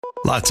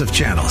Lots of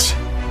channels,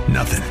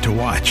 nothing to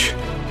watch,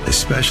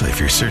 especially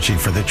if you're searching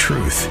for the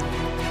truth.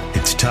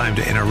 It's time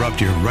to interrupt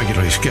your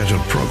regularly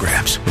scheduled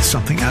programs with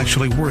something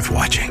actually worth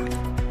watching.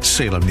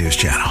 Salem News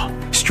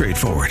Channel.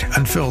 Straightforward,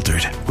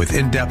 unfiltered, with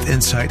in-depth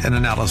insight and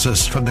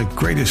analysis from the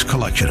greatest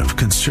collection of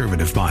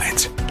conservative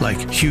minds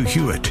like Hugh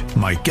Hewitt,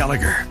 Mike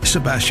Gallagher,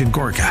 Sebastian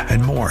Gorka,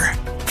 and more.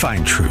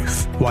 Find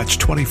truth. Watch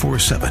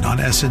 24/7 on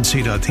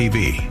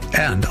snc.tv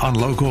and on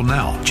Local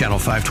Now, Channel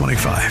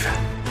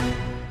 525.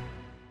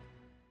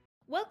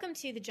 Welcome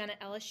to the Jenna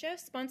Ellis Show,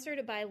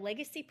 sponsored by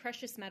Legacy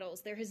Precious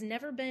Metals. There has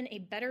never been a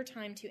better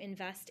time to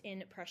invest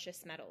in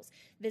precious metals.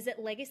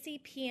 Visit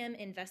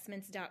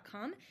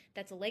legacypminvestments.com.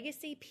 That's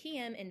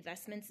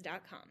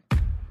legacypminvestments.com.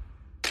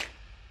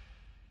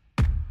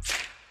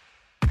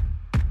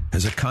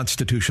 As a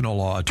constitutional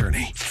law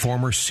attorney,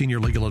 former senior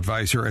legal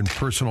advisor, and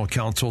personal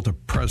counsel to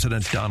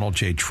President Donald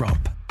J.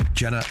 Trump,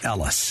 Jenna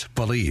Ellis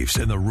believes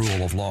in the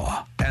rule of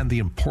law and the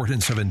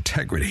importance of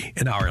integrity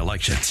in our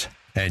elections.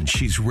 And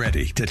she's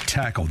ready to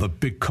tackle the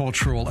big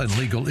cultural and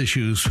legal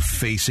issues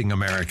facing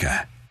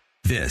America.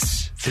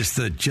 This is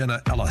the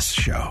Jenna Ellis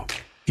Show.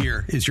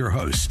 Here is your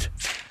host,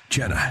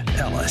 Jenna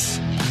Ellis.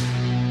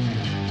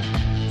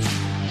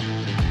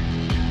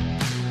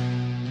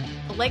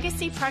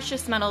 Legacy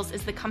Precious Metals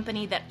is the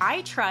company that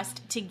I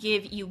trust to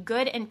give you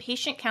good and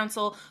patient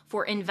counsel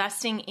for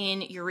investing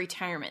in your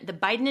retirement. The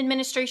Biden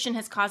administration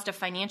has caused a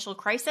financial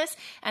crisis,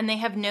 and they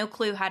have no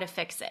clue how to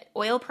fix it.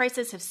 Oil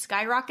prices have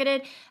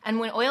skyrocketed, and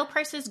when oil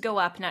prices go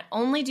up, not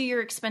only do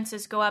your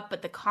expenses go up,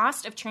 but the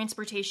cost of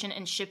transportation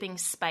and shipping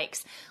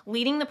spikes,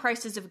 leading the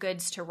prices of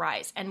goods to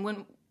rise.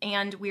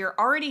 And we are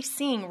already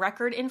seeing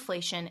record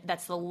inflation.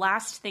 That's the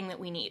last thing that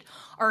we need.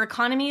 Our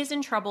economy is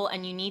in trouble,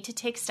 and you need to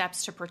take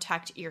steps to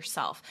protect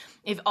yourself.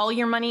 If all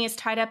your money is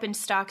tied up in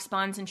stocks,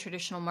 bonds, and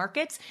traditional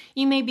markets,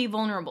 you may be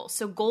vulnerable.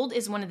 So gold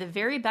is one of the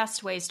very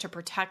best ways to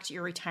protect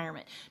your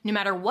retirement. No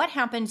matter what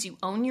happens, you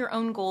own your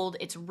own gold.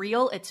 It's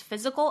real, it's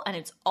physical, and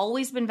it's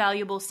always been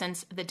valuable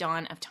since the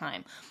dawn of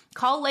time.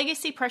 Call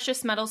Legacy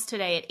Precious Metals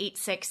today at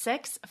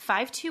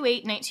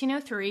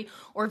 866-528-1903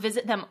 or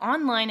visit them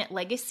online at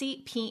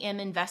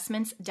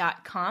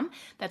legacypminvestments.com.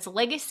 That's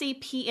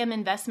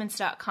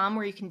legacypminvestments.com,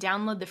 where you can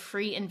download the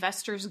free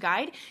investor's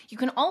guide. You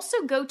can also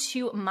go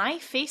to my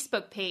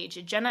Facebook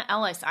page, Jenna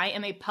Ellis. I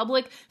am a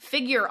public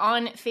figure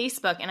on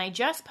Facebook, and I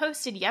just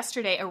posted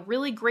yesterday a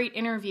really great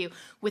interview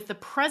with the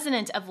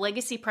president of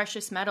Legacy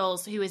Precious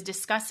Metals, who is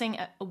discussing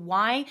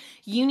why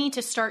you need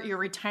to start your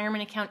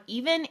retirement account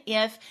even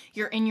if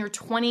you're in your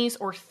 20s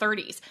or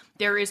 30s.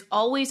 There is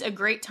always a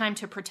great time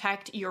to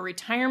protect your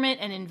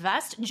retirement and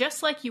invest,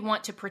 just like you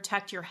want to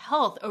protect your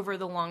health over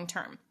the long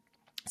term.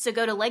 So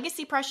go to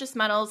Legacy Precious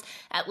Metals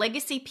at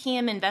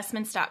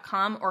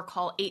legacypminvestments.com or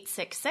call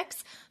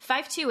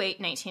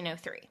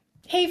 866-528-1903.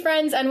 Hey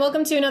friends, and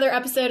welcome to another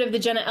episode of the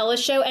Jenna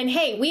Ellis Show. And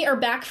hey, we are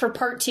back for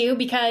part 2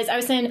 because I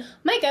was saying,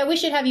 Micah, we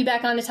should have you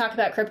back on to talk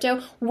about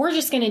crypto. We're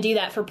just going to do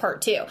that for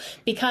part 2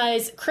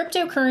 because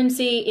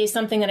cryptocurrency is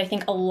something that I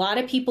think a lot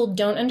of people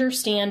don't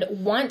understand,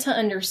 want to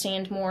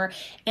understand more,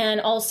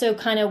 and also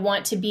kind of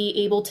want to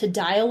be able to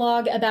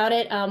dialogue about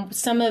it.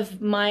 Some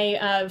of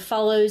my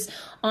follows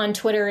on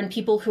Twitter and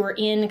people who are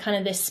in kind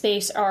of this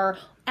space are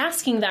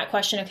asking that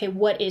question, okay,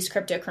 what is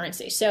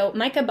cryptocurrency? So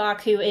Micah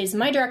Bock, who is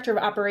my director of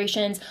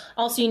operations,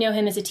 also you know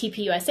him as a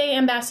TPUSA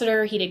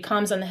ambassador. He did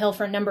comms on the Hill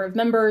for a number of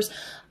members,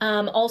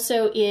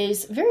 also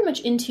is very much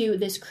into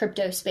this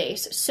crypto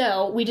space.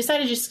 So we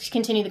decided just to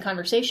continue the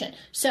conversation.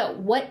 So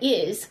what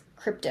is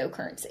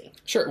cryptocurrency?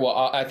 Sure.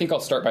 Well, I think I'll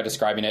start by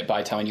describing it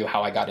by telling you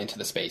how I got into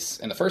the space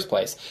in the first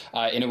place.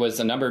 And it was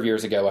a number of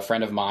years ago, a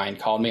friend of mine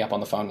called me up on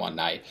the phone one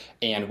night,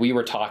 and we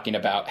were talking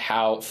about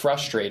how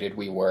frustrated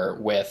we were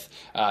with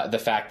the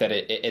fact that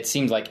it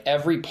seemed like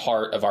every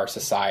part of our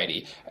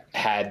society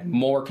had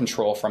more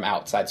control from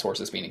outside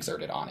sources being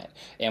exerted on it.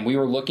 And we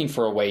were looking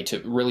for a way to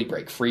really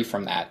break free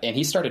from that. And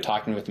he started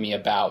talking with me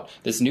about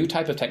this new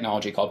type of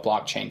technology called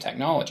blockchain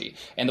technology.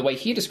 And the way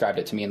he described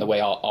it to me and the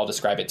way I'll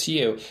describe it to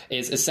you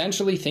is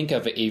essentially think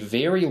of a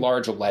very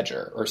large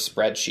ledger or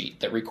spreadsheet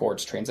that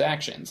records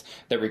transactions,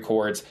 that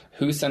records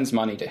who sends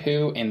money to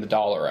who and the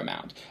dollar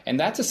amount. And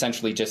that's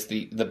essentially just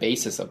the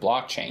basis of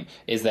blockchain,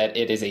 is that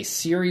it is a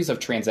series of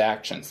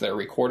transactions that are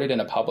recorded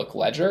in a public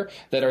ledger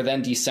that are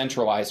then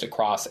decentralized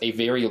across a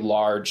very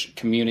large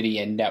community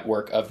and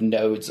network of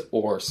nodes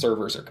or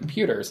servers or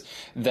computers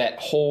that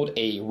hold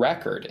a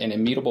record, an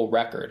immutable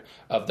record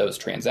of those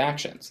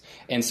transactions.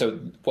 And so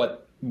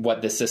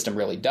what this system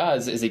really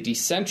does is it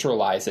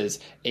decentralizes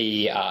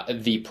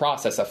the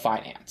process of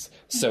finance,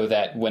 so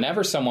that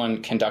whenever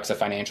someone conducts a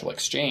financial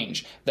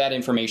exchange, that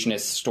information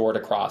is stored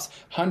across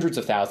hundreds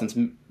of thousands,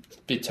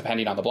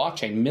 depending on the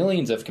blockchain,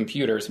 millions of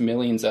computers,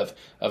 millions of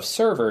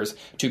servers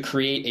to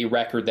create a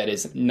record that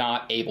is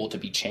not able to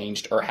be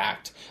changed or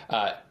hacked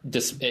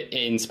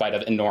in spite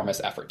of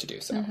enormous effort to do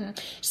so. Mm-hmm.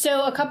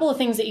 So a couple of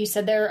things that you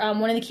said there.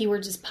 One of the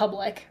keywords is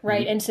public,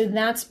 right? Mm-hmm. And so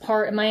that's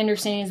my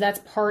understanding is that's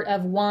part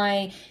of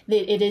why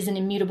it is an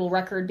immutable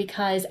record,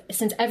 because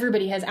since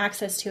everybody has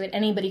access to it,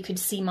 anybody could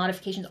see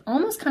modifications,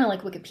 almost kind of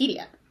like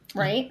Wikipedia.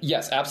 right?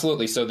 Yes,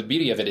 absolutely. So the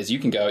beauty of it is you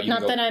can go.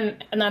 Not that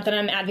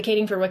I'm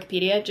advocating for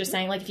Wikipedia, just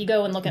saying, like, if you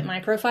go and look at my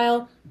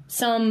profile,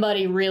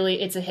 somebody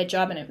really, it's a hit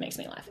job and it makes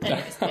me laugh.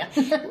 Anyways,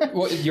 yeah.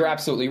 Well, you're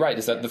absolutely right.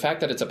 Is that the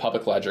fact that it's a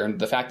public ledger and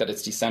the fact that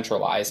it's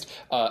decentralized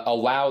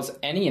allows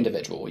any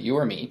individual, you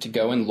or me, to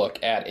go and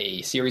look at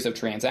a series of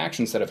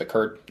transactions that have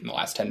occurred in the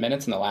last 10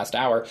 minutes, in the last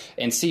hour,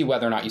 and see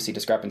whether or not you see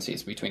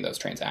discrepancies between those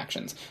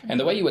transactions. And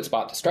the way you would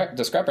spot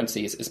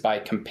discrepancies is by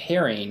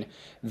comparing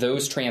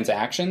those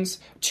transactions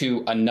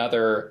to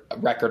another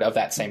record of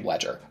that same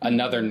ledger,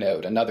 another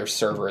node, another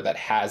server that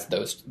has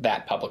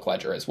that public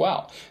ledger as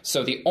well.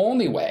 So the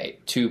only way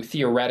to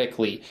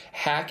theoretically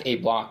hack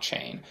a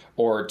blockchain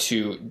or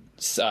to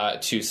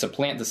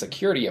supplant the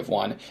security of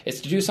one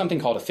is to do something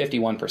called a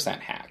 51%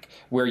 hack,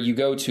 where you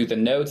go to the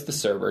nodes, the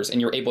servers,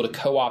 and you're able to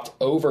co-opt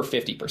over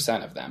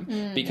 50% of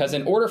them. Because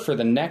in order for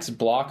the next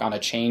block on a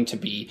chain to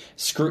be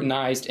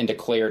scrutinized and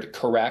declared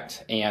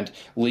correct and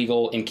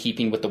legal in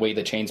keeping with the way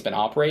the chain's been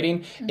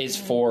operating, is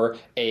for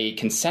a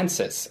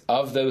consensus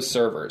of those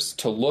servers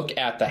to look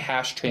at the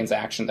hash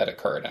transaction that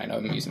occurred. I know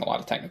I'm using a lot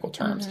of technical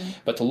terms,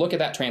 but to look at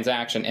that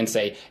transaction and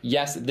say,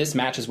 yes, this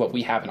matches what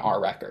we have in our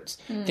records.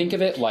 Think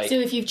of it like... So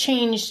if you've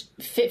changed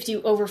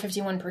over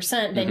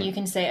 51%, then you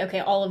can say, okay,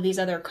 all of these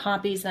other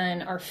copies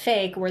then are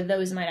fake, where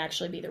those might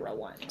actually be the real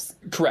ones.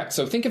 Correct.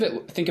 So think of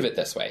it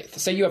this way.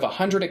 Say you have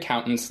 100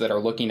 accountants that are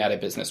looking at a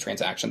business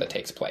transaction that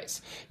takes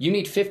place. You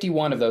need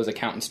 51 of those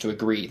accountants to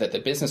agree that the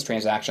business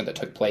transaction that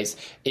took place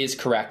is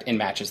correct and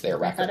matches their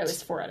records. I thought it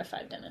was 4 out of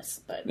 5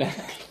 dentists, but...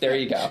 There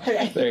you go.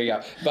 Okay. There you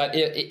go. But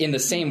in the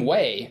same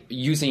way,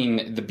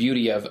 using the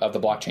beauty of the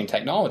blockchain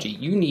technology,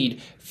 you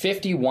need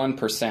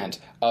 51%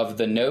 of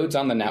the nodes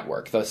on the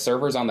network, the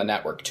servers on the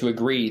network, to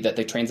agree that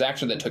the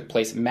transaction that took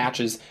place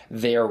matches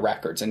their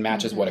records and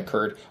matches what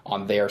occurred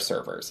on their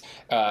servers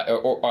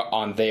or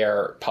on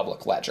their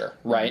public ledger,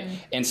 right?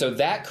 And so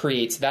that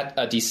creates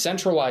a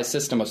decentralized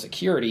system of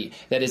security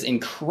that is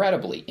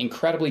incredibly,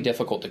 incredibly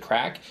difficult to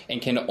crack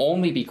and can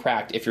only be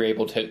cracked if you're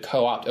able to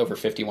co-opt over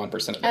 51% of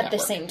the network. At the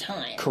same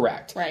time.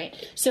 Correct.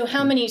 Right. So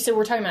how many, so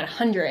we're talking about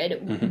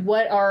 100.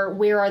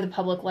 Where are the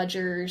public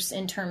ledgers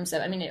in terms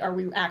of, I mean, are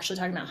we actually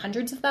talking about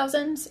hundreds of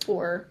thousands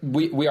or?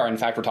 We are, in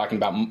fact, we're talking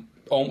about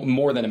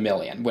more than 1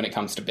 million when it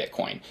comes to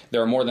Bitcoin.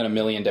 There are more than 1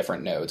 million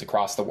different nodes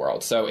across the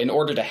world. So in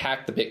order to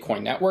hack the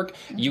Bitcoin network,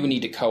 you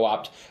need to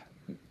co-opt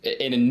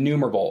an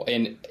innumerable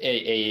and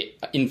a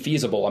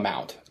infeasible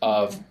amount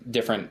of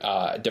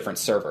different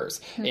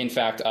servers. In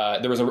fact,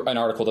 there was an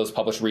article that was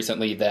published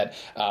recently that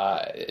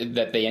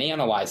they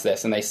analyzed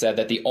this, and they said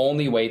that the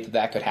only way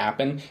that could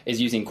happen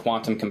is using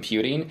quantum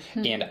computing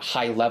and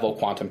high-level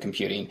quantum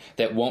computing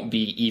that won't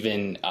be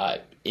even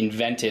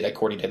invented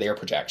according to their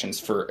projections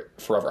for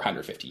over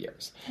 150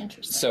 years.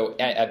 Interesting. So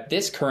at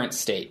this current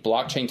state,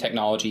 blockchain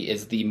technology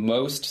is the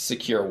most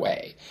secure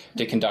way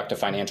to conduct a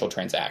financial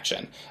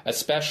transaction,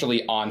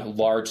 especially on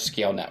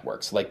large-scale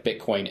networks like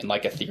Bitcoin and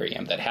like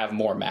Ethereum that have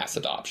more mass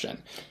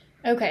adoption.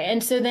 Okay,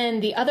 and so then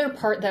the other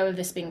part, though, of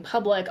this being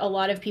public, a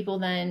lot of people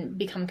then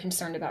become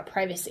concerned about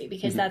privacy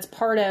because that's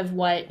part of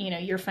what,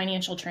 your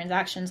financial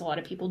transactions, a lot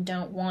of people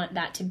don't want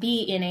that to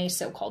be in a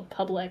so-called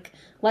public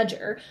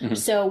ledger.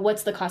 So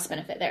what's the cost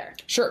benefit there?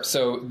 Sure.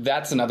 So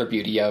that's another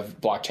beauty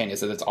of blockchain is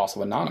that it's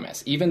also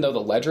anonymous. Even though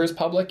the ledger is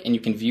public and you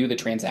can view the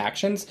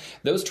transactions,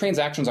 those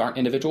transactions aren't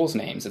individuals'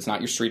 names. It's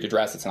not your street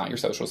address. It's not your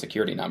social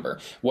security number.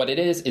 What it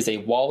is a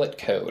wallet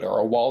code or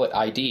a wallet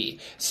ID.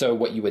 So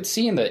what you would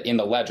see in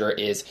the ledger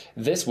is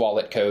this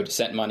wallet code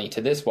sent money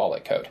to this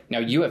wallet code. Now,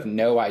 you have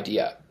no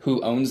idea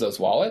who owns those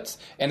wallets,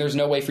 and there's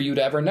no way for you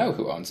to ever know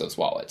who owns those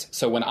wallets.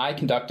 So when I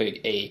conduct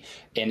an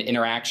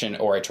interaction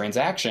or a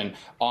transaction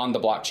on the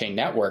blockchain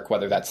network,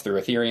 whether that's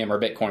through Ethereum or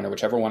Bitcoin or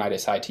whichever one I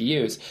decide to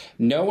use,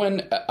 no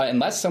one,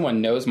 unless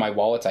someone knows my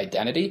wallet's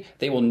identity,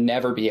 they will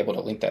never be able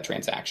to link that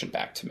transaction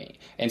back to me.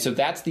 And so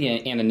that's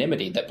the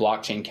anonymity that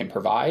blockchain can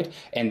provide,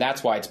 and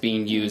that's why it's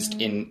being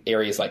used in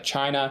areas like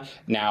China,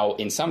 now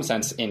in some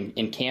sense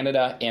in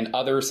Canada, and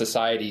other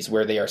societies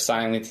where they are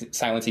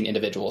silencing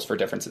individuals for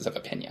differences of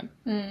opinion.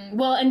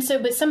 Well, and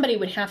so, but somebody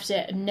would have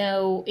to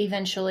know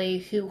eventually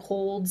who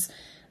holds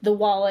the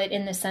wallet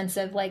in the sense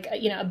of like,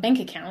 a bank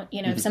account.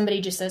 If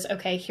somebody just says,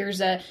 okay,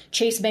 here's a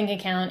Chase bank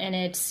account and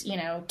it's,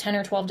 10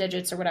 or 12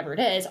 digits or whatever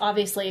it is,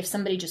 obviously if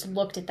somebody just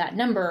looked at that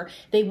number,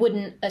 they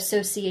wouldn't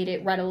associate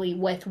it readily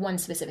with one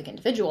specific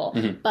individual.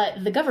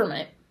 But the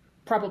government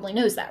probably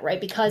knows that,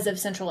 right? Because of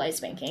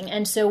centralized banking.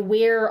 And so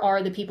where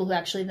are the people who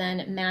actually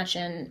then match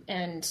and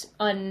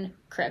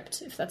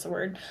uncrypt, if that's a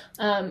word,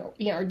 or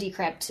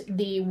decrypt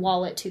the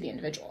wallet to the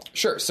individual?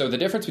 Sure. So the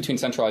difference between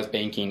centralized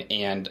banking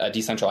and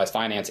decentralized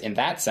finance in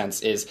that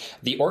sense is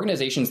the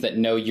organizations that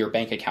know your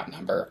bank account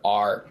number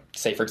are,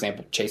 say, for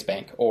example, Chase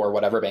Bank or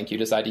whatever bank you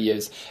decide to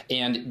use,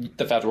 and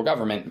the federal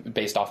government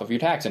based off of your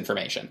tax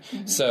information.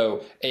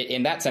 So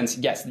in that sense,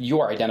 yes, you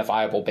are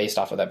identifiable based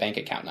off of that bank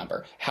account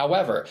number.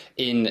 However,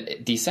 in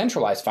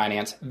decentralized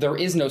finance, there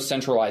is no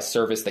centralized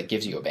service that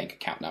gives you a bank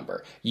account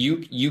number.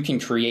 You can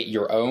create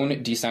your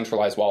own decentralized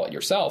decentralized wallet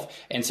yourself.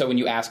 And so when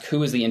you ask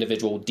who is the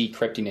individual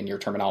decrypting in your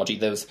terminology,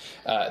 those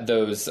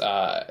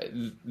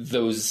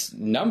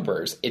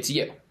numbers, it's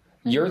you.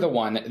 You're the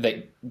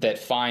one that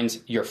finds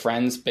your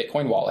friend's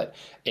Bitcoin wallet,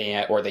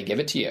 or they give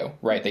it to you,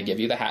 right? They give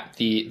you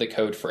the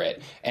code for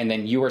it, and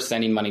then you are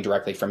sending money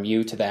directly from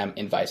you to them,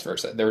 and vice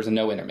versa. There's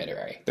no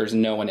intermediary. There's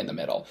no one in the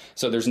middle.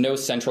 So there's no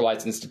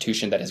centralized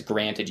institution that has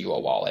granted you a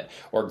wallet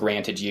or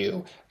granted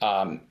you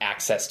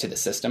access to the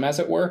system, as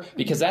it were,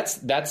 because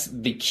that's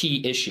the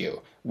key issue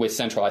with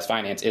centralized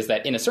finance, is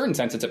that in a certain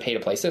sense, it's a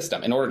pay-to-play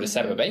system. In order to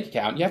set up a bank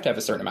account, you have to have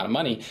a certain amount of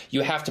money. You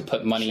have to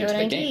put money into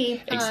the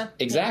game.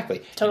 Exactly.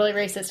 Yeah. Totally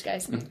racist,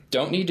 guys.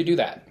 Don't need to do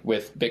that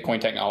with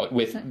Bitcoin technology,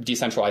 with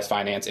decentralized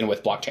finance, and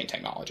with blockchain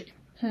technology.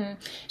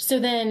 So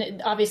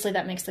then obviously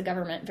that makes the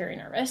government very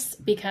nervous,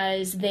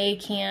 because they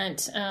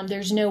can't,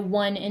 there's no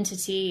one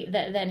entity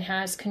that then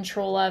has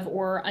control of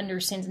or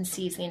understands and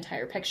sees the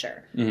entire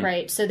picture,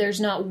 right? So there's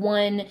not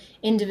one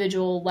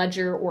individual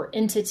ledger or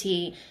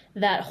entity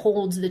that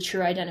holds the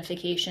true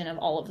identification of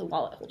all of the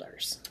wallet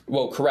holders.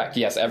 Well, correct.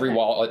 Yes, every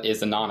wallet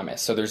is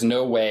anonymous. So there's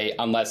no way,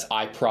 unless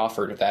I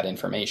proffered that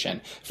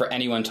information, for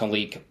anyone to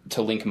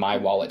link my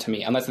wallet to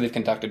me, unless they've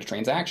conducted a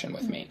transaction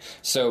with me.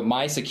 So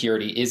my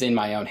security is in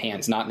my own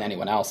hands, not in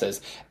anyone else's.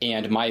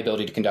 And my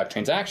ability to conduct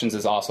transactions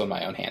is also in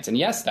my own hands. And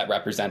yes, that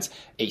represents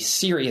a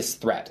serious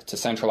threat to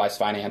centralized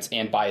finance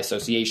and, by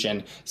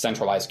association,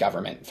 centralized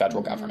government,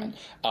 federal government.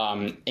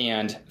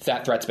 And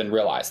that threat's been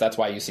realized. That's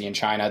why you see in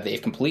China,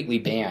 they've completely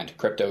banned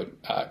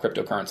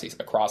cryptocurrencies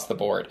across the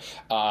board,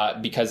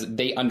 because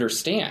they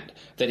understand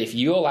that if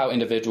you allow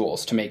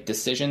individuals to make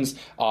decisions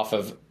off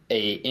of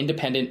a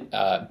independent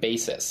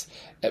basis,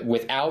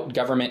 without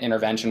government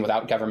intervention,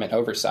 without government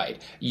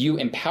oversight, you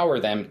empower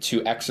them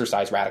to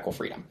exercise radical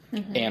freedom.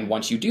 And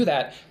once you do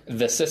that,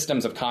 the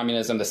systems of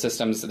communism,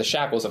 the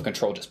shackles of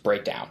control just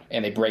break down,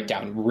 and they break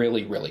down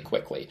really, really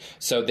quickly.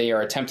 So they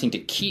are attempting to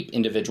keep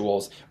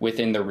individuals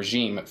within the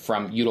regime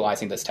from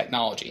utilizing this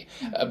technology.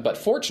 But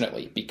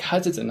fortunately,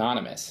 because it's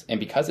anonymous and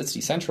because it's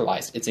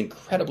decentralized, it's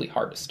incredibly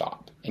hard to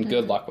stop. And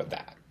good luck with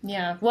that.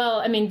 Yeah.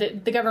 Well, I mean,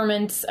 the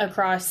governments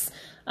across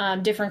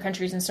different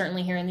countries, and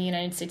certainly here in the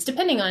United States,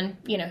 depending on,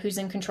 who's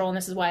in control, and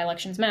this is why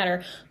elections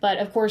matter. But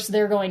of course,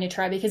 they're going to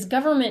try, because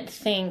government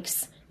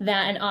thinks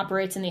that and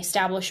operates in the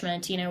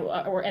establishment, and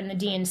the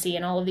DNC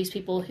and all of these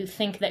people who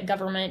think that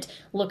government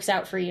looks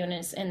out for you and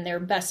is in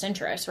their best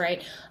interest,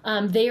 right?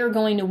 They are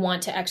going to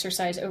want to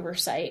exercise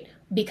oversight,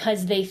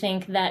 because they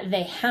think that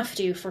they have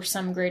to for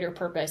some greater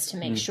purpose to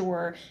make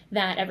sure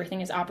that everything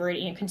is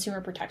operating in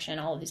consumer protection,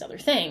 all of these other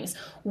things,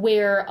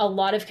 where a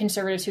lot of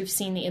conservatives who've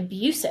seen the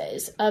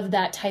abuses of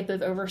that type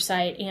of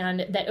oversight,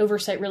 and that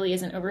oversight really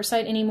isn't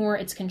oversight anymore,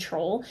 it's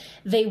control.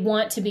 They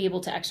want to be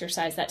able to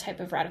exercise that type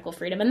of radical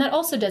freedom. And that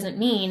also doesn't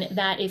mean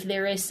that if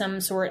there is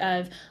some sort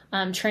of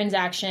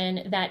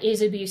transaction that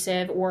is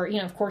abusive, or,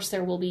 of course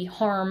there will be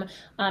harm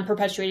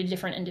perpetuated to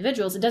different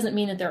individuals, it doesn't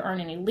mean that there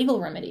aren't any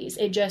legal remedies.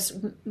 It just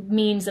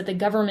means that the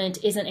government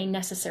isn't a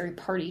necessary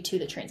party to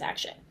the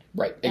transaction.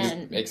 Right,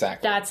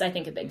 exactly. That's, I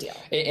think, a big deal.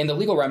 And the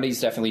legal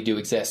remedies definitely do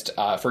exist.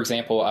 For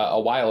example, a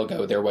while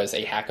ago, there was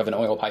a hack of an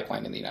oil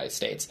pipeline in the United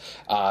States.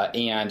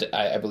 And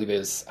I believe it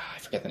was, I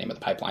forget the name of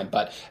the pipeline,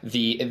 but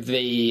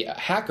the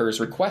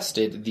hackers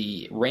requested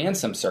the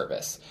ransom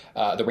service,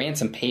 the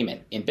ransom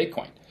payment in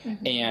Bitcoin.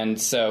 And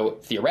so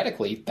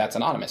theoretically, that's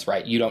anonymous,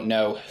 right? You don't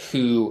know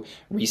who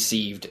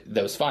received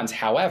those funds.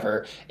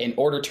 However, in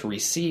order to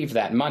receive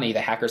that money, the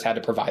hackers had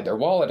to provide their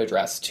wallet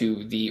address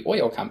to the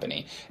oil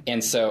company.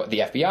 And so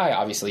the FBI,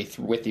 obviously,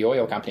 with the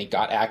oil company,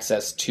 got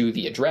access to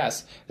the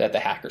address that the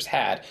hackers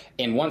had.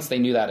 And once they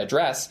knew that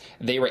address,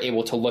 they were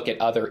able to look at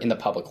in the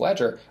public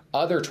ledger,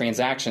 other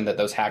transactions that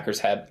those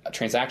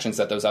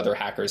other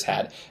hackers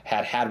had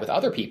with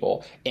other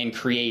people, and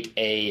create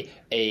a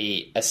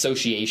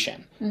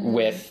association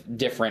with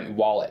different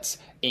wallets.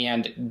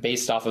 And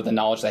based off of the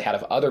knowledge they had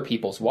of other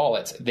people's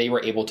wallets, they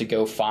were able to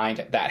go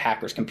find that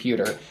hacker's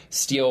computer,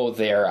 steal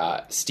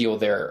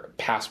their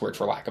password,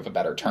 for lack of a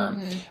better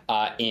term,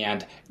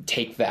 and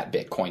take that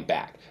Bitcoin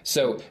back.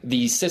 So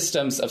the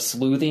systems of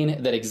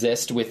sleuthing that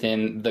exist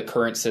within the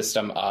current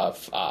system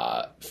of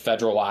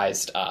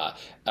federalized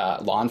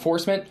law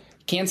enforcement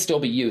can still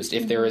be used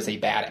if there is a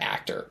bad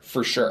actor,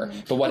 for sure.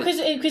 But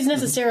because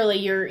necessarily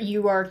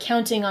you are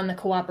counting on the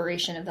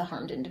cooperation of the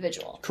harmed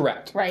individual.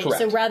 Correct. Right. Correct.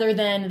 So rather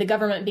than the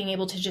government being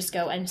able to just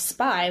go and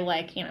spy,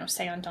 like,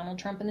 say on Donald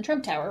Trump in the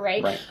Trump Tower,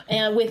 right?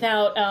 And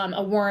without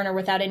a warrant or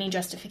without any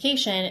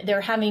justification,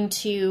 they're having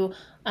to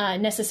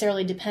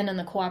necessarily depend on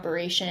the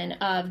cooperation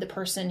of the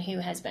person who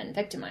has been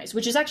victimized,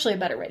 which is actually a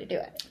better way to do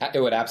it.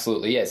 It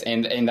absolutely is.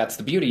 And that's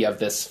the beauty of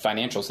this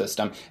financial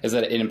system, is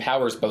that it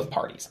empowers both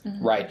parties,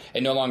 right?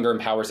 It no longer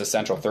empowers a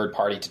central third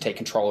party to take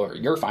control over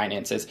your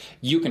finances.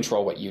 You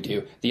control what you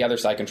do. The other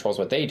side controls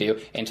what they do.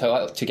 And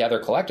together,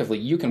 collectively,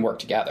 you can work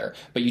together.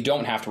 But you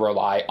don't have to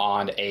rely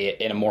on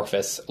an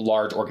amorphous,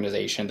 large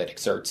organization that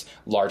exerts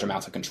large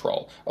amounts of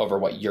control over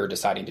what you're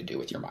deciding to do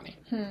with your money.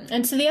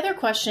 And so the other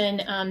question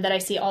that I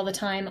see all the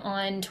time time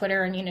on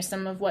Twitter, and,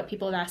 some of what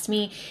people have asked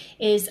me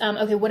is,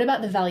 okay, what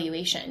about the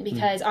valuation?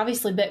 Because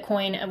obviously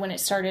Bitcoin, when it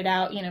started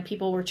out,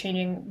 people were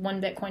changing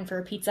one Bitcoin for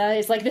a pizza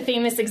is like the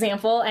famous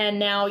example. And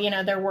now,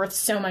 they're worth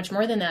so much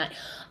more than that.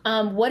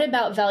 What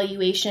about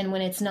valuation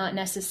when it's not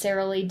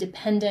necessarily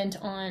dependent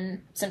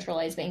on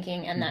centralized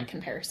banking and that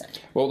comparison?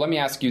 Well, let me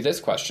ask you this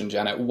question,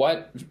 Jenna.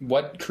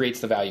 What creates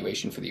the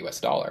valuation for the U.S.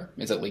 dollar?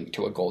 Is it linked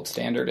to a gold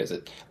standard? Is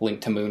it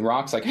linked to moon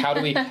rocks? Like, how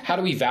do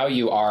we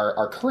value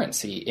our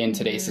currency in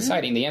today's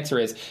society? And the answer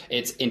is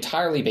it's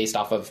entirely based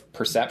off of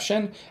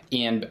perception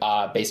and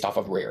based off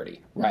of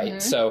rarity,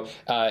 right? So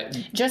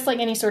just like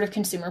any sort of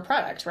consumer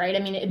product, right? I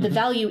mean, the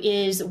value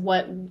is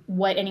what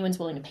anyone's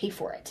willing to pay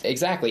for it.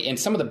 Exactly. And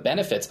some of the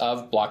benefits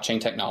of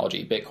blockchain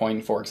technology,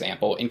 Bitcoin, for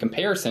example, in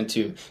comparison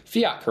to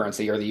fiat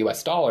currency or the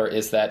US dollar,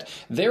 is that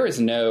there is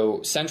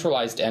no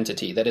centralized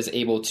entity that is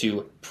able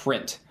to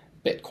print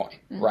Bitcoin,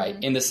 right?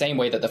 In the same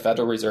way that the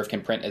Federal Reserve can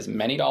print as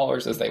many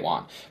dollars as they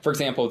want. For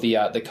example, the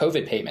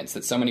COVID payments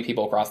that so many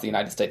people across the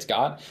United States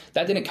got,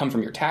 that didn't come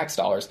from your tax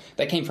dollars.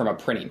 That came from a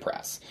printing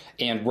press.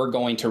 And we're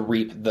going to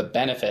reap the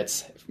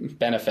benefits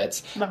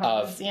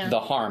of the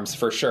harms,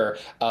 for sure,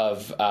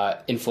 of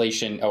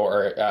inflation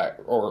or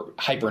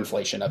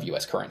hyperinflation of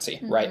U.S. currency,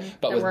 right?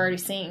 But we're already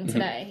seeing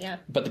today, yeah.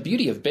 But the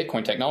beauty of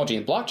Bitcoin technology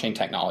and blockchain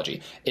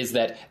technology is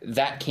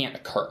that can't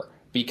occur,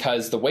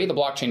 because the way the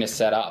blockchain is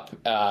set up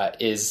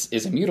is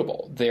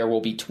immutable. There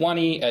will be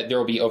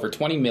over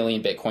 20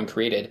 million Bitcoin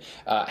created.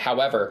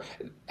 However,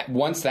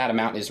 once that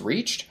amount is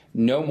reached,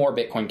 no more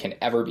Bitcoin can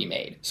ever be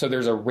made. So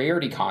there's a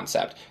rarity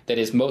concept that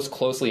is most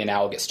closely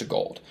analogous to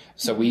gold.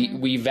 So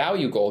we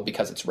value gold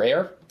because it's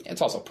rare.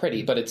 It's also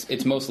pretty, but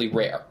it's mostly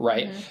rare,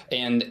 right?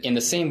 And in the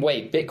same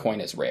way,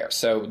 Bitcoin is rare.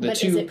 So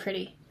is it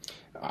pretty?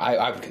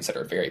 I would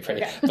consider it very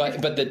pretty. Okay.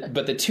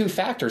 but the two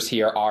factors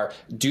here are,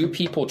 do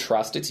people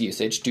trust its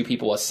usage? Do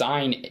people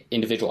assign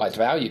individualized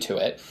value to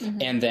it?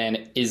 And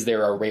then, is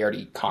there a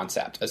rarity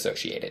concept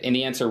associated? And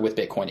the answer with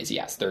Bitcoin is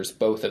yes, there's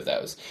both of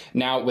those.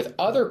 Now, with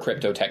other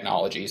crypto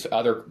technologies,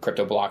 other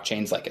crypto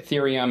blockchains like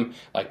Ethereum,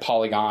 like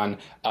Polygon,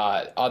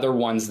 other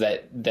ones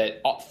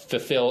that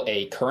fulfill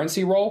a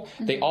currency role,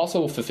 they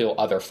also fulfill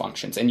other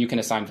functions, and you can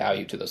assign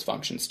value to those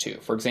functions too.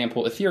 For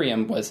example,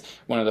 Ethereum was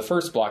one of the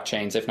first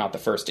blockchains, if not the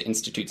first, to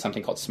institute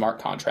something called smart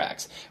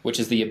contracts, which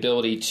is the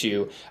ability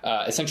to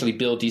essentially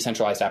build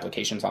decentralized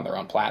applications on their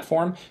own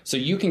platform. So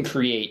you can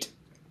create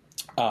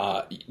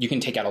you can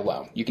take out a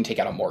loan, you can take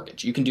out a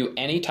mortgage, you can do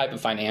any type of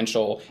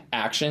financial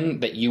action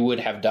that you would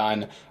have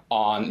done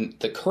on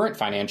the current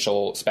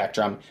financial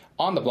spectrum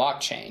on the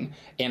blockchain.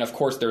 And of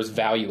course, there's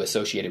value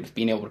associated with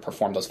being able to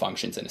perform those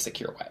functions in a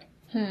secure way.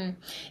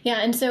 Yeah,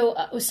 and so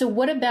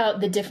what about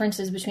the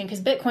differences between, because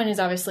Bitcoin is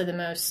obviously the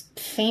most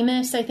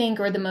famous, I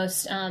think, or the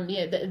most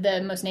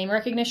the most name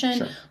recognition.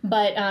 Sure.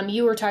 But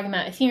you were talking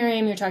about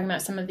Ethereum, you're talking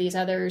about some of these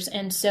others,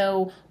 and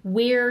so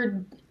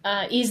where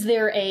is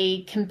there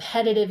a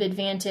competitive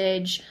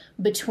advantage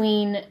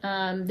between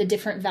the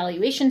different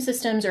valuation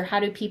systems, or how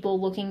do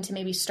people looking to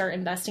maybe start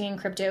investing in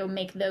crypto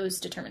make those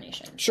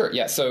determinations? Sure.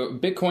 Yeah. So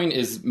Bitcoin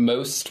is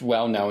most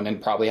well known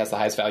and probably has the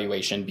highest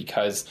valuation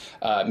because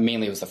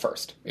mainly it was the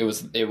first. It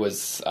was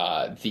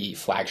the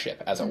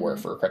flagship, as it were,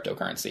 for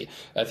cryptocurrency.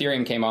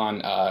 Ethereum came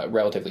on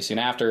relatively soon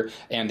after,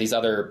 and these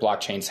other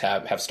blockchains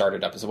have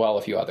started up as well.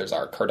 A few others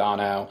are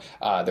Cardano.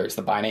 There's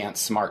the Binance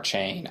Smart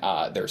Chain.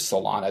 There's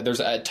Solana. There's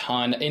a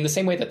ton. In the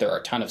same way that there are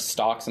a ton of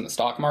stocks in the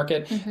stock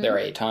market, there are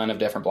a ton of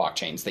different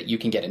blockchains that you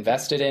can get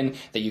invested in,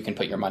 that you can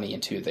put your money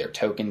into their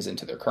tokens,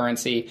 into their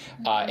currency,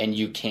 and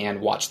you can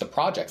watch the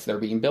projects that are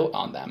being built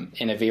on them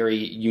in a very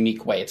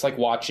unique way. It's like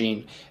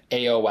watching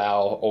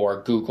AOL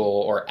or Google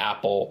or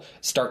Apple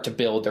start to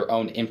build their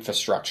own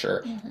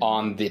infrastructure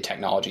on the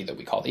technology that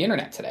we call the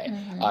internet today.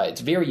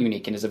 It's very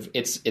unique, and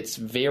it's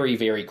very,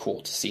 very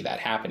cool to see that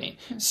happening.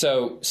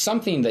 So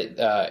something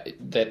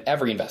that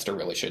every investor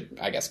really should,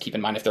 I guess, keep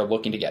in mind if they're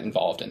looking to get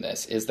involved in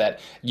this is that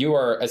you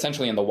are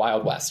essentially in the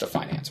Wild West of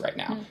finance right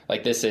now.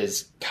 Like, this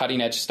is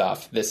cutting edge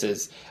stuff. This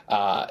is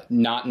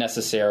not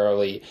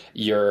necessarily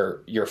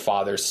your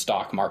father's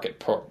stock market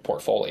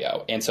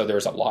portfolio. And so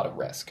there's a lot of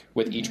risk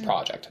with each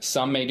project.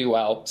 Some may do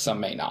well, some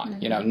may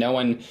not. You know, no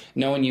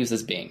one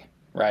uses Bing,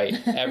 right?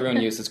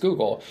 Everyone uses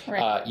Google.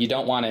 Right. You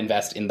don't want to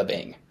invest in the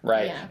Bing,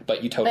 right? Yeah.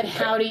 But you totally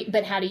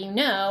But how do you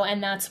know?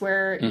 And that's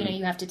where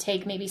you have to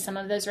take maybe some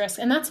of those risks.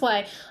 And that's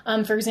why,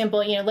 for example,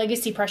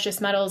 Legacy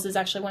Precious Metals is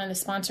actually one of the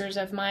sponsors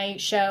of my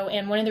show.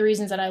 And one of the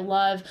reasons that I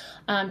love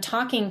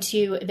talking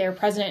to their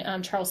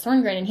president, Charles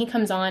Thorngren, and he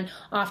comes on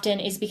often,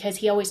 is because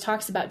he always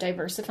talks about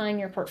diversifying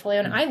your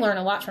portfolio. And I learn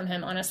a lot from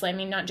him, honestly. I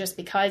mean, not just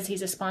because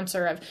he's a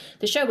sponsor of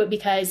the show, but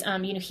because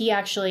he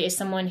actually is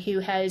someone who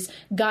has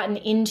gotten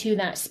into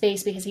that space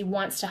space because he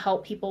wants to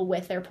help people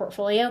with their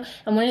portfolio.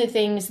 And one of the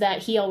things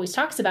that he always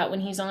talks about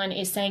when he's on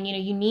is saying,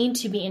 you need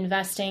to be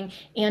investing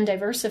and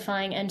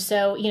diversifying. And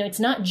so, it's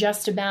not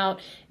just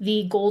about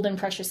the gold and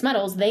precious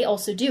metals. They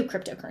also do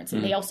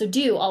cryptocurrency. They also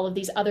do all of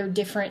these other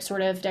different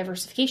sort of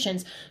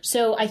diversifications.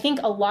 So I think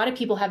a lot of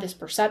people have this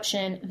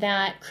perception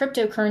that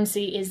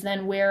cryptocurrency is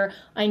then where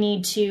I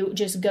need to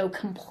just go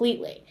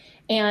completely.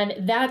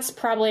 And that's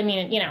probably,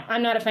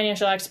 I'm not a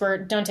financial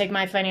expert. Don't take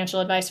my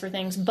financial advice for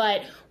things.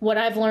 But what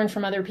I've learned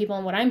from other people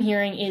and what I'm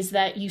hearing is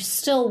that you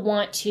still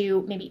want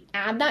to maybe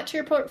add that to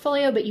your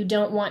portfolio, but you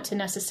don't want to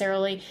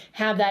necessarily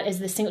have that as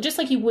the single, just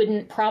like you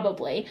wouldn't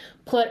probably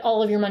put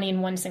all of your money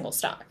in one single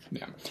stock.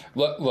 Yeah.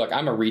 Look,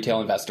 I'm a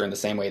retail investor in the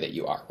same way that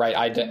you are, right?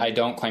 I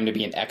don't claim to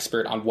be an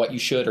expert on what you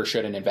should or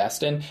shouldn't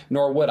invest in,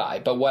 nor would I.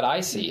 But what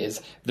I see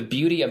is the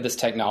beauty of this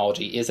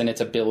technology is in its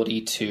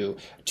ability to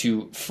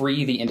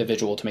free the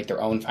individual to make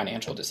their own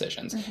financial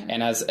decisions.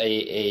 And as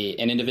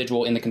an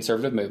individual in the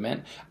conservative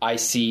movement, I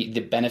see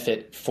the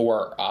benefit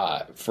for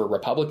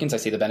Republicans. I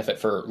see the benefit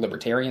for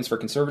libertarians, for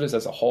conservatives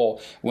as a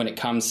whole, when it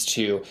comes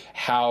to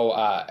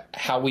how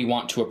we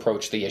want to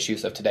approach the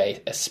issues of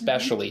today,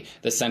 especially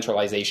the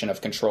centralization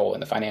of control in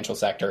the financial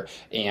sector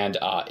and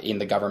in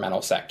the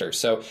governmental sector.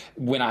 So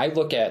when I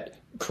look at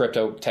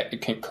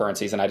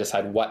cryptocurrencies and I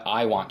decide what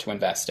I want to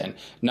invest in,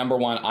 number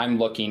one, I'm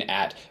looking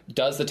at,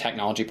 does the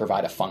technology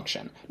provide a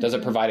function? Does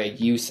it provide a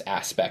use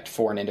aspect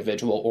for an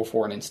individual or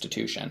for an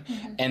institution?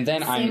 And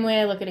then Same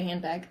way I look at a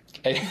handbag.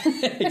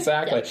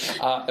 Exactly.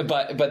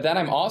 But then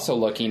I'm also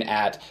looking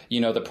at,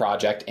 the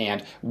project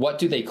and what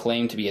do they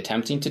claim to be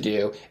attempting to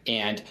do,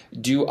 and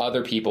do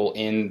other people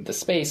in the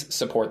space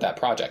support that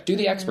project? Do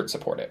the experts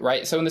support it,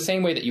 right? So in the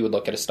same way that you would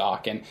look at a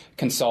stock and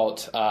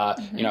consult,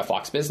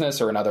 Fox Business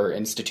or another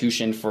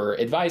institution for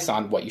advice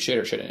on what you should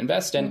or shouldn't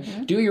invest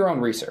in, do your own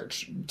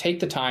research. Take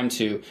the time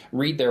to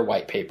read their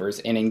white papers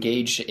and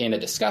engage in a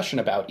discussion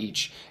about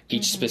each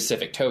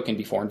specific token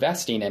before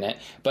investing in it.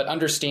 But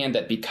understand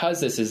that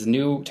because this is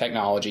new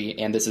technology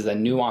and this is a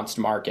nuanced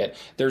market,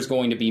 there's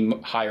going to be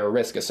higher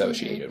risk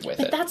associated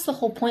with it. But that's the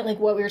whole point, like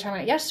what we were talking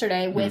about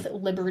yesterday with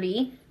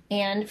liberty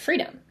and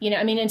freedom,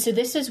 and so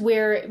this is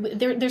where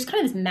there's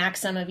kind of this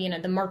maxim of,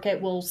 the market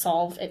will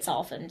solve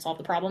itself and solve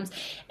the problems.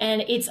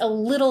 And it's a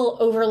little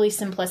overly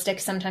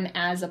simplistic sometimes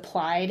as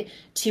applied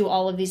to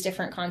all of these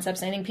different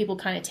concepts. I think people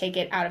kind of take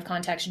it out of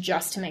context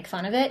just to make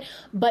fun of it.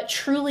 But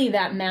truly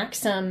that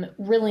maxim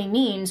really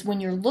means when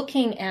you're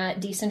looking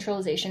at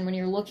decentralization, when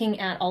you're looking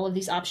at all of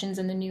these options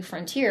in the new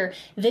frontier,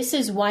 this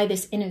is why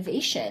this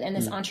innovation and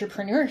this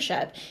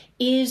entrepreneurship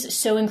is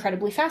so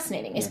incredibly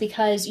fascinating. It's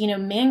because,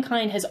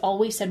 mankind has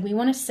always said we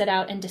want to set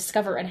out and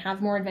discover and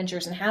have more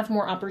adventures and have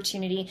more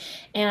opportunity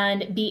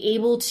and be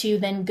able to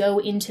then go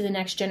into the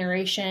next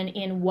generation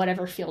in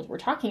whatever field we're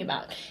talking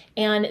about.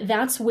 And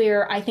that's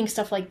where I think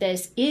stuff like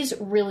this is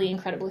really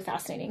incredibly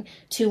fascinating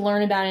to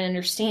learn about and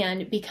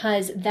understand,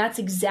 because that's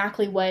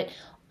exactly what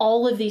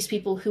all of these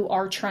people who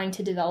are trying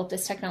to develop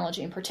this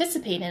technology and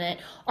participate in it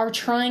are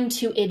trying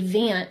to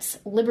advance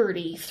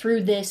liberty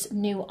through this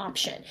new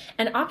option.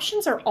 And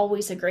options are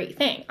always a great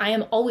thing. I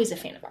am always a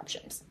fan of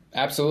options.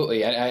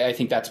 Absolutely. I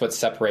think that's what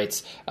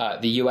separates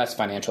the U.S.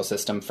 financial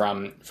system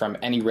from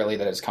any really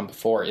that has come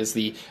before, is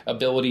the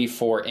ability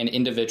for an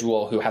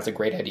individual who has a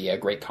great idea, a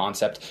great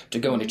concept, to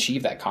go and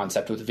achieve that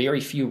concept with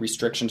very few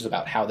restrictions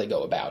about how they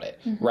go about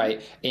it,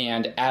 right?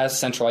 And as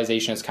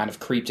centralization has kind of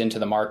creeped into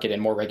the market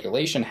and more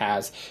regulation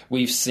has,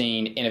 we've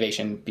seen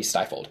innovation be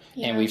stifled.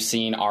 Yeah. And we've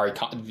seen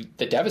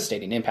the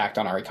devastating impact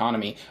on our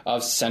economy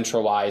of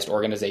centralized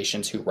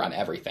organizations who run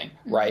everything,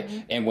 right?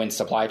 And when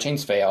supply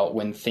chains fail,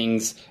 when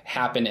things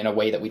happen in a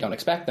way that we don't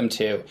expect them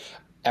to,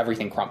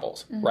 everything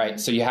crumbles, right?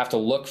 So you have to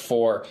look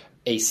for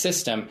a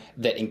system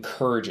that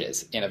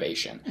encourages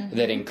innovation,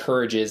 that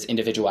encourages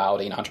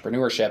individuality and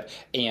entrepreneurship,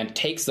 and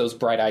takes those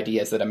bright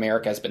ideas that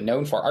America has been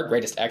known for. Our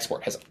greatest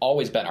export has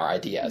always been our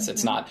ideas.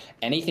 It's not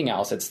anything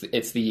else.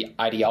 It's the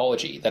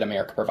ideology that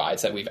America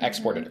provides that we've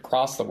exported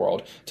across the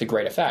world to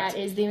great effect. That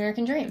is the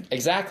American dream.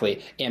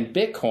 Exactly. And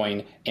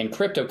Bitcoin and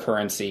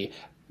cryptocurrency,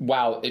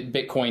 while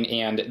Bitcoin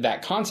and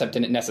that concept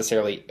didn't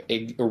necessarily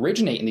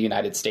originate in the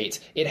United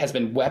States, it has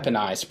been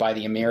weaponized by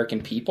the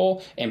American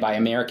people and by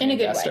American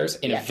investors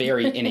in a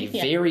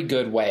very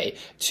good way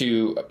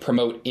to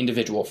promote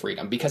individual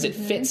freedom, because it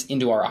fits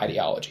into our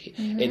ideology.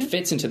 It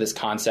fits into this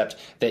concept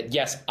that,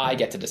 yes, I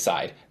get to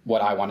decide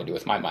what I want to do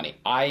with my money.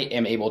 I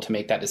am able to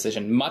make that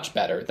decision much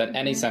better than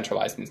any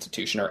centralized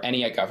institution or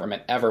any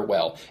government ever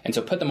will. And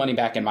so put the money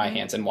back in my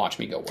hands and watch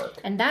me go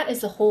work. And that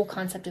is the whole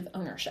concept of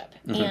ownership.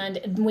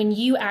 And when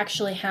you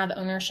actually have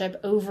ownership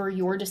over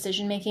your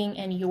decision making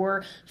and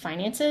your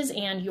finances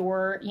and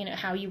your,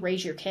 how you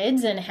raise your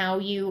kids and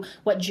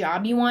what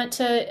job you want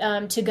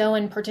to go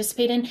and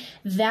participate in,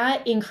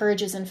 that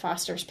encourages and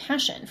fosters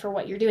passion for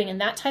what you're doing.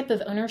 And that type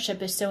of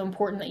ownership is so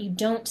important that you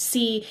don't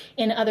see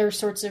in other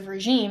sorts of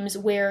regimes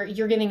where where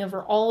you're giving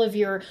over all of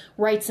your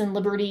rights and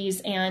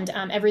liberties and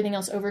everything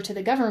else over to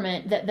the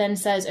government that then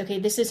says, okay,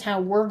 this is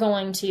how we're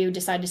going to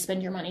decide to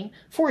spend your money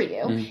for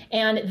you.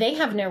 And they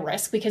have no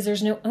risk because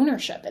there's no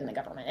ownership in the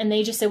government. And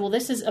they just say, well,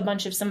 this is a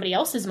bunch of somebody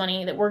else's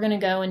money that we're going to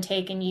go and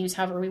take and use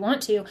however we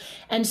want to.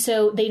 And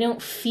so they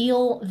don't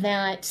feel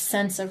that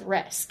sense of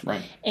risk.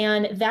 Right.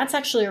 And that's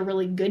actually a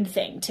really good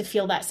thing, to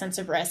feel that sense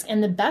of risk.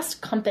 And the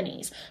best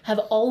companies have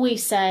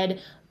always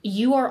said,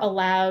 you are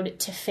allowed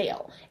to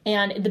fail.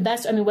 And the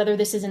best, I mean, whether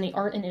this is in the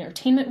art and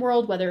entertainment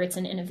world, whether it's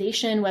in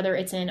innovation, whether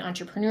it's in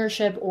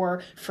entrepreneurship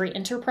or free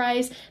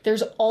enterprise,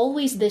 there's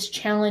always this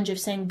challenge of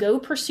saying, go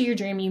pursue your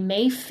dream. You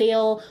may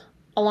fail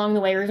along the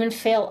way or even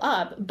fail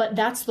up, but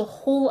that's the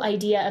whole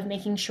idea of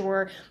making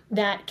sure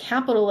that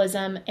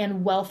capitalism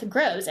and wealth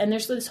grows. And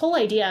there's this whole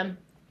idea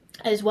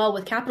as well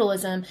with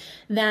capitalism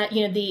that,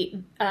 you know,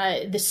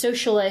 the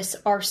socialists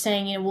are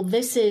saying, you know, well,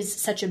 this is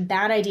such a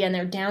bad idea, and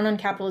they're down on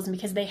capitalism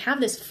because they have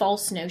this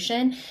false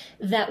notion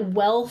that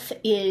wealth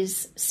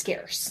is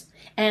scarce.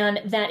 And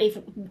that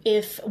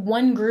if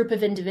one group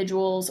of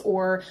individuals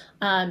or,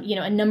 you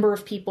know, a number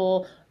of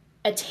people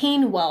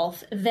attain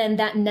wealth, then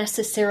that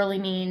necessarily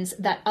means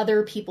that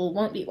other people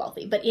won't be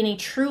wealthy. But in a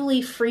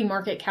truly free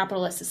market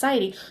capitalist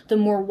society, the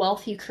more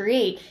wealth you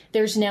create,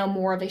 there's now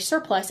more of a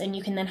surplus, and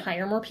you can then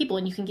hire more people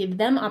and you can give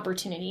them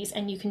opportunities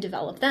and you can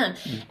develop them.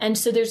 And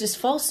so there's this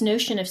false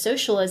notion of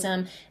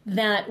socialism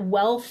that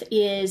wealth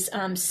is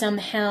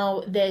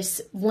somehow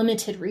this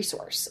limited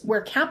resource,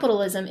 where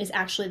capitalism is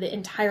actually the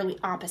entirely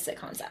opposite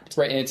concept.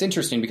 Right. And it's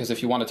interesting because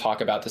if you want to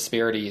talk about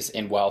disparities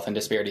in wealth and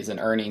disparities in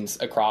earnings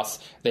across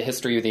the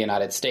history of the United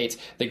States,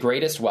 the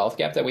greatest wealth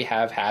gap that we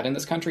have had in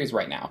this country is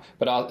right now,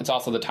 but it's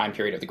also the time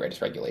period of the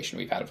greatest regulation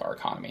we've had of our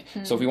economy.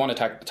 So if we want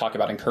to talk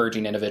about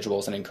encouraging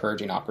individuals and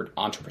encouraging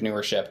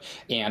entrepreneurship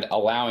and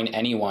allowing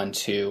anyone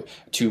to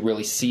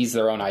really seize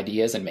their own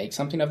ideas and make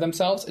something of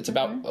themselves, it's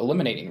about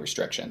eliminating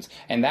restrictions,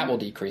 and that will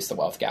decrease the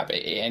wealth gap.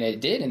 And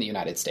it did in the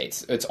United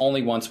States. It's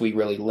only once we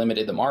really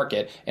limited the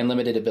market and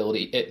limited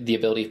the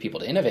ability of people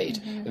to innovate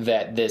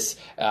that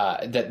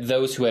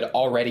those who had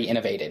already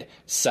innovated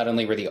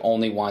suddenly were the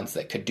only ones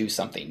that could do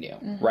something new,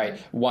 right?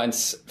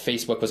 Once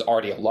Facebook was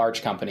already a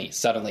large company,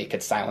 suddenly it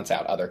could silence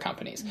out other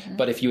companies.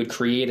 But if you had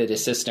created a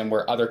system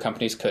where other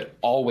companies could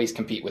always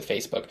compete with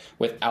Facebook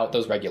without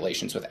those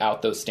regulations,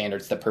 without those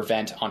standards that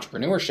prevent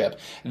entrepreneurship,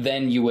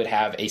 then you would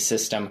have a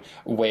system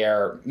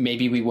where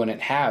maybe we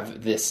wouldn't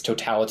have this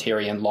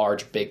totalitarian,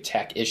 large, big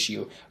tech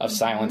issue of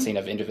silencing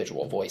of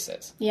individual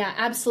voices. Yeah,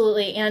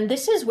 absolutely. And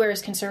this is where,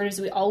 as conservatives,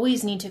 we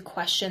always need to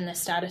question the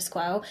status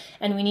quo,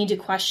 and we need to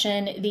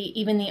question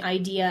even the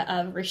idea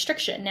of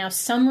restriction. Now,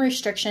 some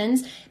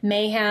restrictions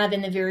may have,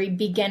 in the very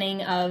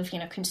beginning of, you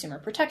know, consumer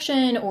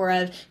protection or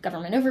of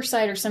government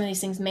oversight, or some of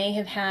these things may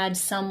have had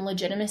some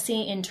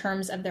legitimacy in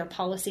terms of their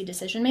policy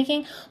decision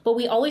making. But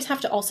we always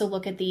have to also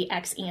look at the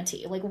ex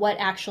ante, like what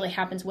actually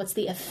happens, what's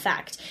the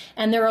effect.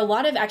 And there are a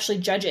lot of actually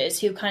judges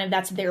who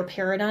that's their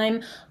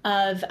paradigm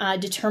of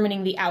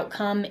determining the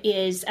outcome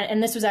is,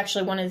 and this was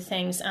actually one of the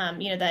things,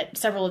 you know, that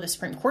several of the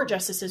Supreme Court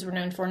justices were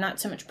known for, not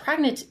so much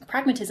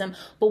pragmatism,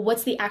 but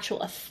what's the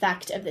actual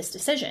effect of this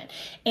decision.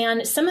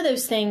 And some of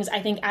those things,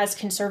 I think, as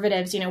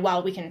conservatives, you know,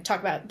 while we can talk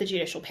about the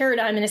judicial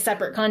paradigm in a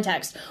separate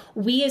context,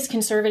 we as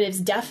conservatives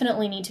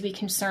definitely need to be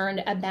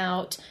concerned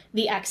about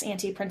the ex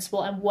ante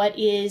principle and what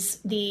is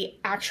the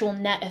actual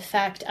net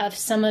effect of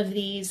some of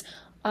these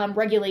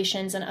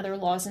regulations and other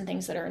laws and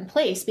things that are in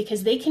place,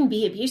 because they can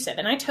be abusive.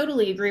 And I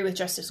totally agree with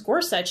Justice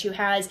Gorsuch, who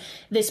has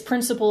this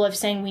principle of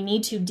saying we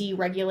need to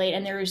deregulate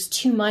and there is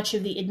too much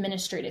of the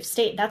administrative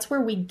state. That's where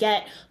we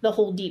get the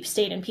whole deep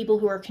state and people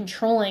who are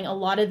controlling a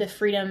lot of the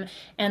freedom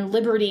and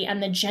liberty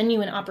and the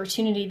genuine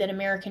opportunity that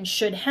Americans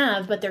should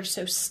have, but they're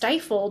so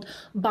stifled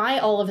by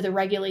all of the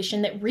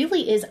regulation that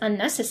really is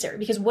unnecessary.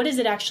 Because what is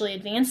it actually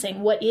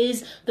advancing? What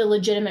is the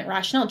legitimate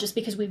rationale? Just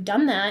because we've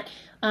done that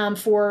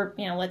for,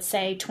 you know, let's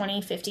say 20,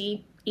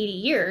 50, 80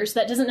 years,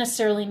 that doesn't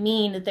necessarily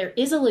mean that there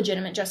is a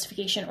legitimate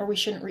justification or we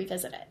shouldn't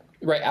revisit it.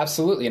 Right,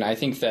 absolutely. And I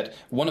think that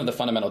one of the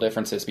fundamental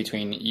differences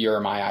between your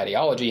or my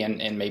ideology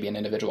and maybe an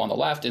individual on the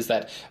left is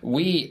that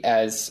we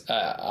as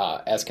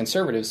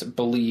conservatives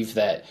believe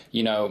that,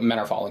 you know, men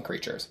are fallen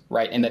creatures,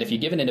 right? And that if you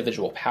give an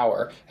individual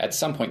power, at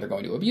some point they're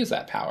going to abuse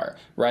that power,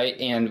 right?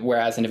 And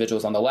whereas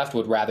individuals on the left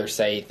would rather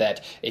say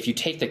that if you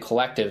take the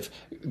collective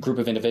group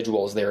of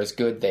individuals, there is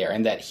good there,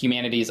 and that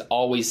humanity is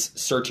always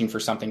searching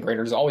for something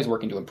greater, is always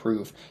working to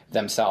improve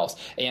themselves.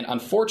 And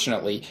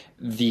unfortunately,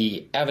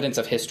 the evidence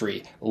of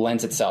history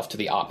lends itself to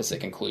the opposite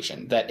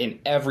conclusion, that in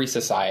every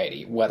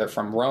society, whether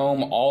from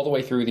Rome all the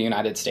way through the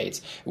United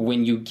States,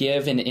 when you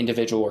give an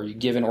individual or you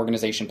give an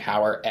organization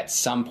power, at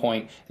some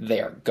point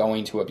they are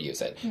going to abuse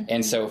it.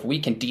 And so if we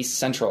can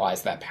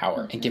decentralize that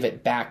power and give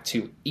it back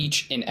to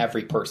each and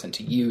every person,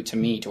 to you, to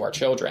me, to our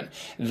children,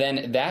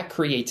 then that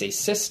creates a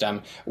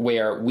system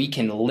where we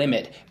can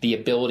limit the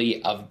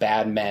ability of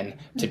bad men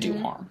to do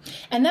harm.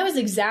 And that was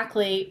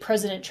exactly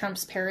President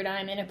Trump's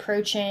paradigm in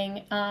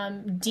approaching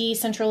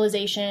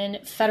decentralization,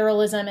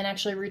 federalism, and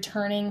actually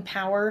returning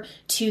power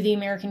to the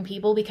American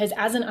people, because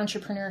as an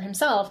entrepreneur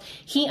himself,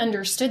 he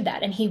understood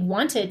that and he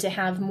wanted to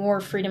have more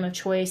freedom of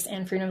choice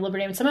and freedom of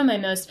liberty. And some of my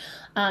most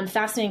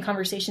fascinating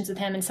conversations with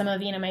him and some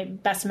of my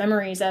best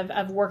memories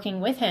of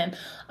working with him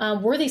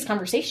were these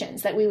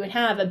conversations that we would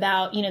have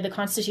about the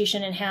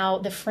Constitution and how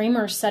the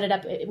framers set it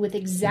up with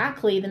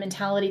exactly the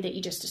mentality that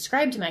you just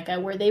described, Micah,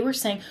 where they were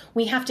saying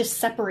we have to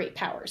separate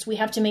powers. We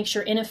have to make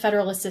sure in a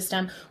federalist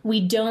system we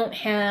don't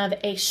have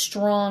a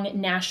strong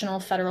national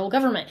federal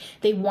government.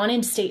 They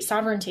wanted state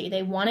sovereignty.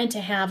 They wanted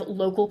to have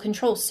local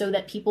control so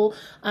that people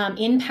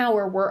in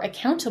power were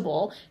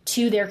accountable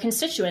to their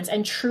constituents.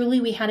 And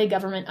truly we had a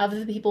government of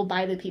the people,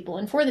 by the people,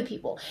 and for the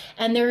people.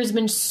 And there has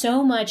been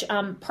so much,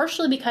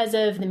 partially because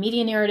of the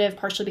media narrative,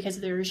 partially because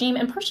of the regime,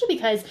 and partially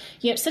because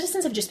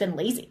citizens have just been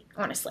lazy,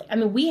 honestly. I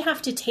mean, we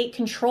have to take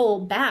control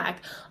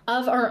back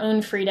of our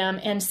own freedom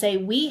and say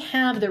we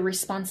have the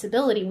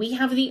responsibility, we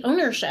have the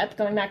ownership,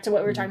 going back to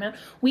what we were talking about,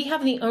 we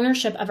have the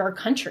ownership of our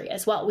country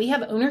as well. We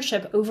have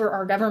ownership over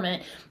our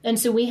government. And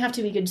so we have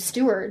to be good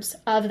stewards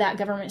of that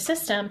government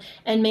system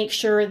and make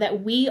sure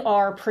that we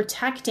are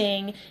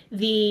protecting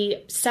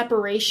the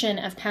separation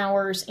of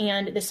powers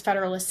and this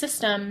federalist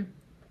system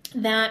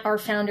that our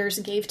founders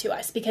gave to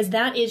us, because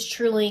that is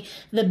truly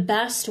the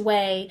best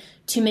way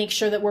to make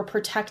sure that we're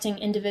protecting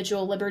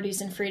individual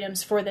liberties and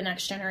freedoms for the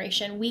next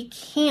generation. We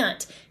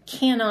cannot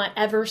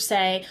ever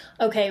say,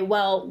 okay,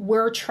 well,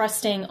 we're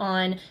trusting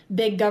on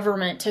big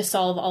government to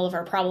solve all of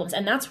our problems.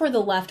 And that's where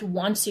the left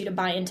wants you to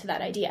buy into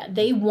that idea.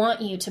 They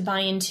want you to buy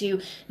into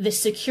the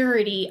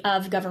security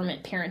of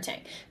government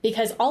parenting,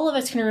 because all of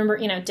us can remember,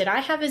 did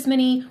I have as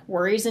many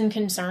worries and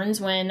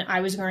concerns when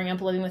I was growing up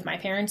living with my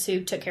parents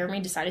who took care of me,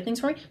 decided things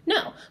for me?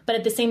 No. But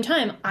at the same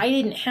time, I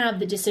didn't have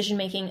the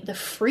decision-making, the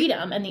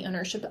freedom and the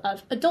ownership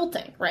of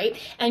adulting, right?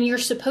 And you're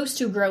supposed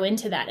to grow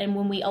into that. And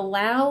when we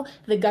allow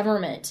the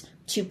government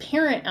to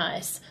parent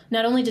us,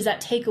 not only does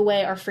that take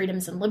away our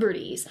freedoms and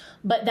liberties,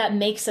 but that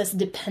makes us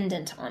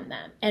dependent on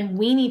them. And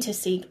we need to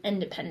seek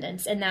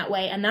independence in that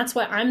way. And that's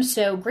why I'm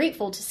so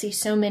grateful to see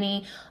so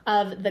many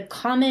of the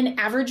common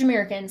average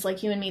Americans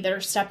like you and me that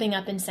are stepping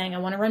up and saying, I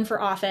want to run for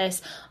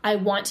office. I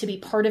want to be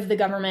part of the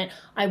government.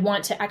 I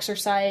want to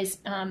exercise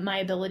my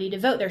ability to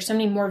vote. There's so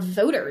many more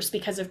voters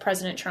because of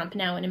President Trump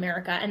now in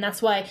America. And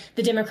that's why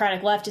the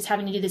Democratic left is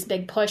having to do this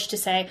big push to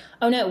say,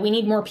 oh no, we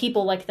need more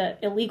people like the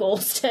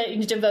illegals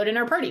to vote in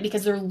our party,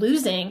 because they're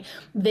losing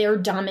their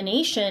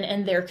domination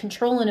and their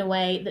control in a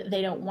way that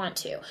they don't want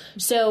to.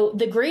 So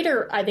the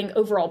greater, I think,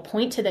 overall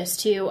point to this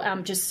too,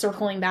 just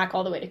circling back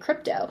all the way to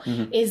crypto,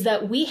 is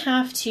that we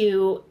have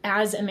to,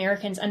 as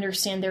Americans,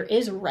 understand there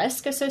is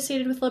risk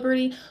associated with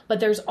liberty, but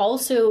there's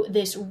also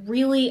this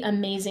really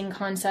amazing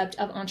concept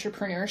of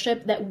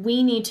entrepreneurship that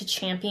we need to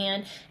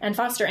champion and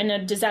foster.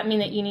 And does that mean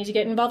that you need to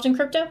get involved in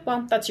crypto?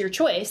 Well, that's your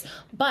choice.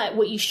 But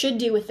what you should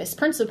do with this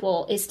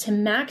principle is to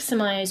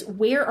maximize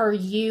where are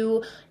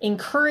you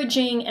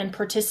encouraging and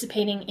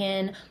participating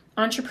in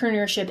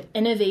entrepreneurship,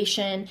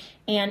 innovation,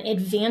 and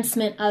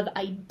advancement of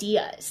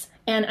ideas.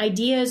 And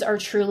ideas are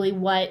truly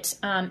what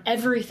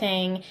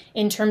everything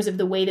in terms of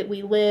the way that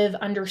we live,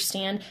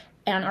 understand,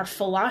 and our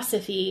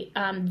philosophy,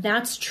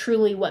 that's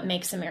truly what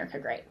makes America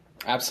great.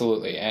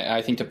 Absolutely. And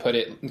I think to put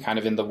it kind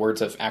of in the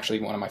words of actually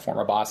one of my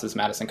former bosses,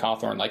 Madison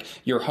Cawthorn, like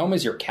your home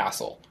is your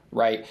castle,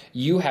 right?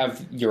 You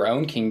have your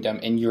own kingdom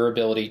and your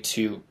ability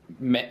to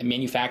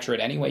manufacture it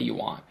any way you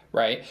want.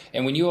 Right.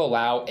 And when you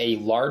allow a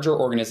larger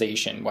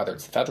organization, whether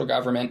it's the federal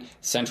government,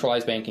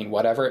 centralized banking,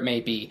 whatever it may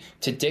be,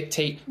 to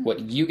dictate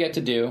what you get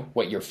to do,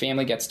 what your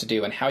family gets to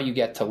do, and how you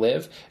get to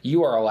live,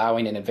 you are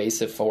allowing an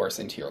invasive force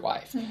into your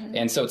life.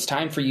 And so it's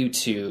time for you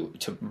to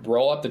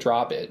roll up the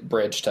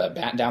drawbridge, to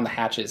batten down the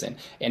hatches and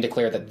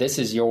declare that this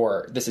is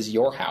your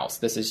house,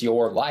 this is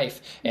your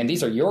life, and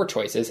these are your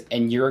choices,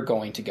 and you're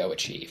going to go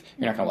achieve.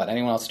 You're not going to let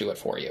anyone else do it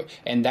for you.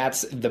 And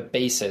that's the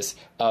basis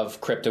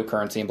of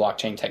cryptocurrency and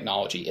blockchain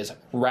technology, is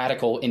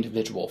radical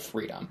individual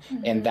freedom.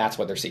 And that's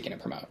what they're seeking to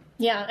promote.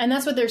 Yeah. And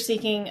that's what they're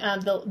seeking.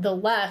 The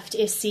left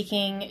is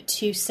seeking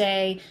to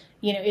say,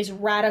 is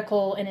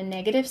radical in a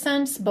negative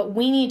sense, but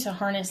we need to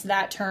harness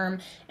that term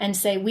and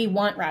say we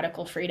want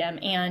radical freedom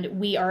and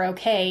we are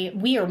okay.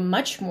 We are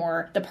much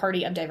more the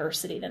party of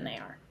diversity than they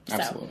are.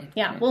 Absolutely. So,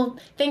 yeah. Well,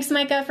 thanks,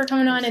 Micah, for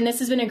coming on. And this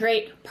has been a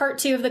great part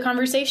 2 of the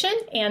conversation.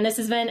 And this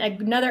has been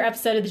another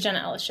episode of the Jenna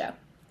Ellis Show.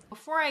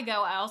 Before I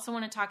go, I also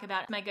want to talk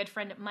about my good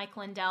friend Mike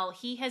Lindell.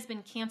 He has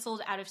been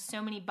canceled out of so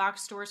many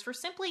box stores for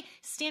simply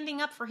standing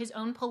up for his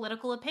own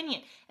political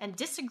opinion. And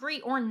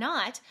disagree or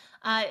not,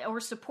 or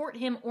support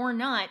him or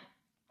not,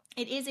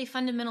 It is a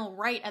fundamental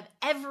right of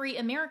every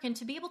American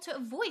to be able to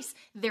voice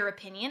their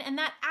opinion, and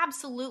that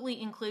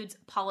absolutely includes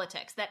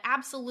politics. That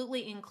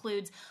absolutely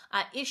includes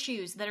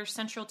issues that are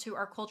central to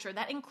our culture.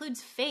 That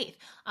includes faith.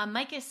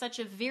 Micah is such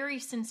a very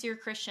sincere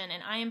Christian,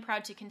 and I am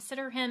proud to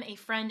consider him a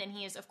friend, and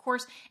he is, of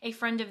course, a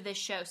friend of this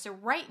show. So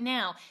right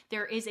now,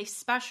 there is a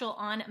special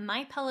on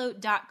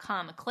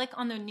MyPillow.com. Click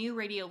on the new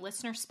radio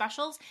listener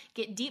specials.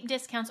 Get deep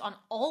discounts on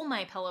all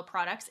MyPillow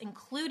products,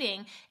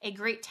 including a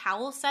great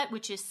towel set,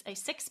 which is a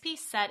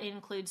 6-piece set. It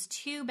includes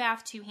 2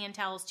 bath, 2 hand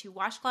towels, 2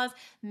 washcloths,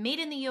 made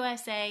in the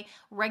USA,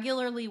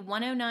 regularly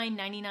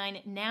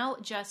 $109.99, now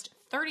just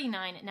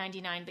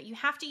 $39.99, but you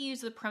have to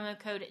use the promo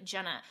code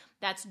Jenna.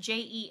 That's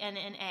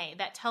Jenna.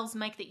 That tells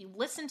Mike that you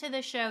listen to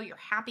this show, you're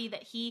happy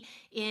that he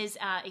is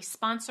a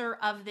sponsor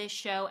of this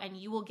show, and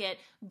you will get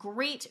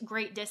great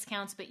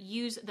discounts, but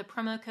use the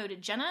promo code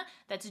Jenna,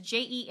 that's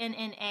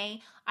Jenna,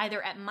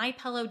 either at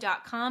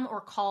mypillow.com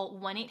or call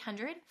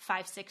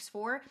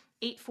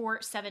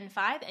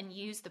 1-800-564-8475 and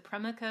use the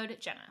promo code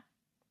Jenna.